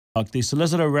The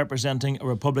solicitor representing a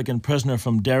Republican prisoner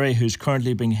from Derry who's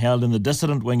currently being held in the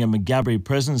dissident wing of Maghaberry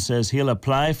Prison says he'll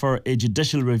apply for a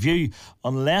judicial review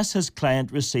unless his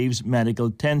client receives medical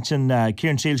attention.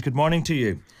 Ciaran Shiels, good morning to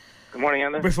you. Good morning,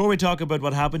 Andy. Before we talk about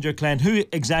what happened to your client, who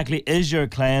exactly is your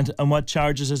client and what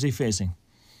charges is he facing?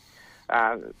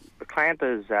 The client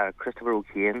is Christopher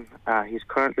O'Kane. He's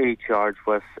currently charged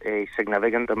with a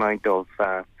significant amount of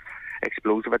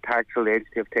explosive attacks alleged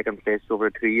to have taken place over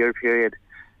a 2-year period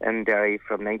in Derry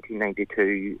from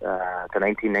 1992 to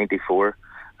 1994,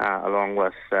 along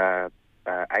with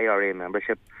IRA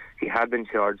membership. He had been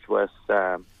charged with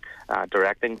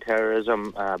directing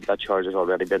terrorism. That charge has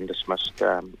already been dismissed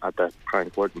at the Crown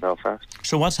Court in Belfast.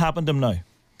 So what's happened to him now?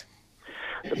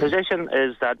 The position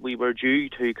is that we were due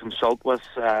to consult with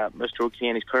Mr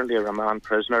O'Kane. He's currently a remand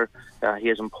prisoner. He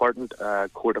has important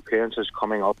court appearances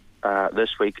coming up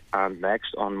this week and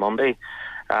next on Monday.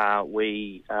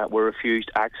 We were refused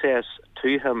access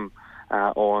to him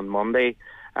on Monday.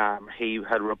 He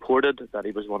had reported that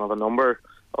he was one of a number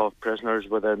of prisoners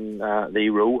within the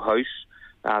row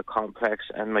house complex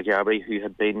in Maghaberry who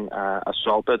had been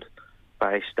assaulted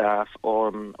by staff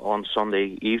on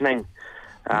Sunday evening.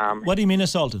 What do you mean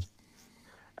assaulted?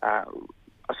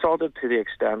 Assaulted to the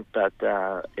extent that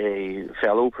a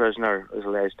fellow prisoner is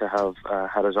alleged to have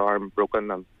had his arm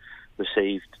broken and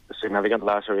received a significant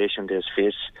laceration to his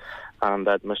face, and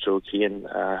that Mr O'Kane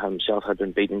himself had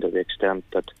been beaten to the extent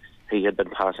that he had been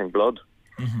passing blood.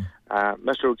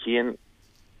 Mr O'Kane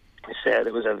said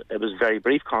it was very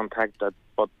brief contact,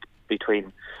 but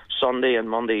between Sunday and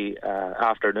Monday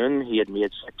afternoon he had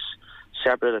made 6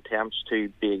 separate attempts to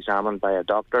be examined by a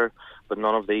doctor, but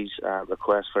none of these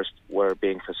requests were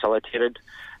being facilitated.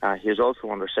 He is also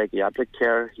under psychiatric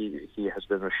care. He has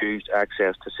been refused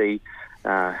access to see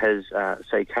his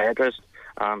psychiatrist,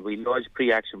 and we lodged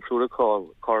pre-action protocol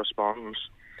correspondence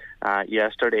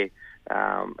yesterday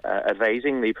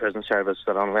advising the prison service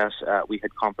that unless we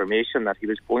had confirmation that he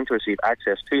was going to receive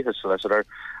access to his solicitor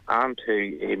and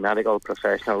to a medical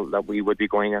professional, that we would be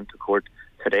going into court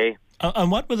today.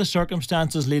 And what were the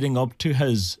circumstances leading up to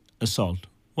his assault?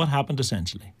 What happened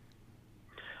essentially?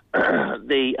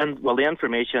 The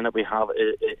information that we have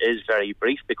is very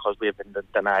brief because we have been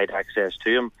denied access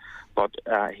to him. But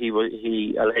he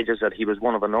alleges that he was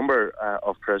one of a number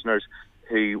of prisoners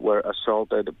who were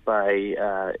assaulted by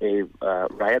a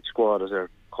riot squad, as they're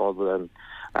called within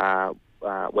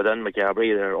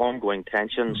Maghaberry. There are ongoing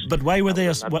tensions. But why were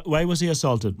they? Why was he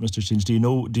assaulted, Mr. Shiels? Do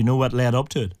you know what led up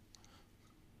to it?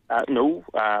 No,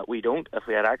 we don't. If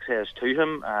we had access to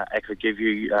him, I could give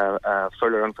you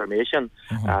further information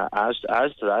as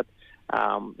to that.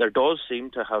 There does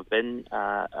seem to have been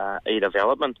a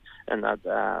development in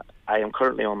that I am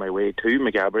currently on my way to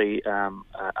Maghaberry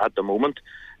at the moment.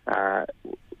 I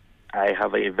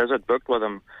have a visit booked with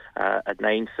him at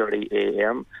 9:30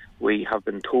 a.m. We have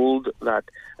been told that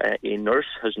a nurse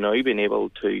has now been able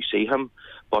to see him,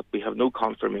 but we have no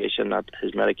confirmation that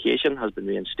his medication has been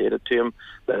reinstated to him,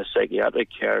 that his psychiatric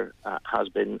care has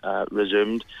been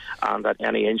resumed, and that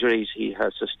any injuries he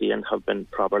has sustained have been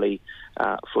properly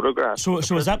photographed. So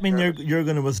does that mean you're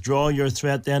going to withdraw your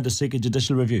threat then to seek a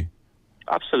judicial review?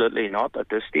 Absolutely not at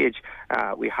this stage.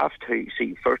 We have to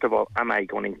see, first of all, am I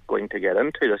going to get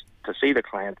into this to see the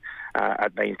client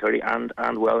at 9:30,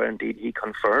 and whether indeed he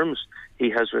confirms he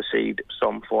has received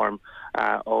some form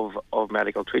of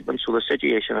medical treatment. So the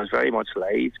situation is very much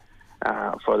live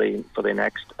for the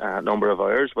next number of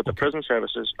hours. What the prison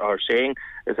services are saying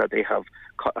is that they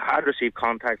had received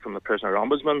contact from the prisoner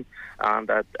ombudsman, and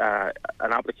that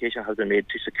an application has been made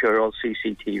to secure all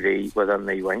CCTV within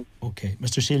the wing. Okay,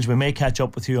 Mr. Shiels, we may catch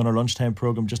up with you on our lunchtime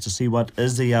programme just to see what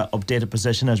is the updated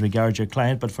position as regards your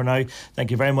client. But for now,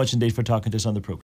 thank you very much indeed for talking to us on the programme.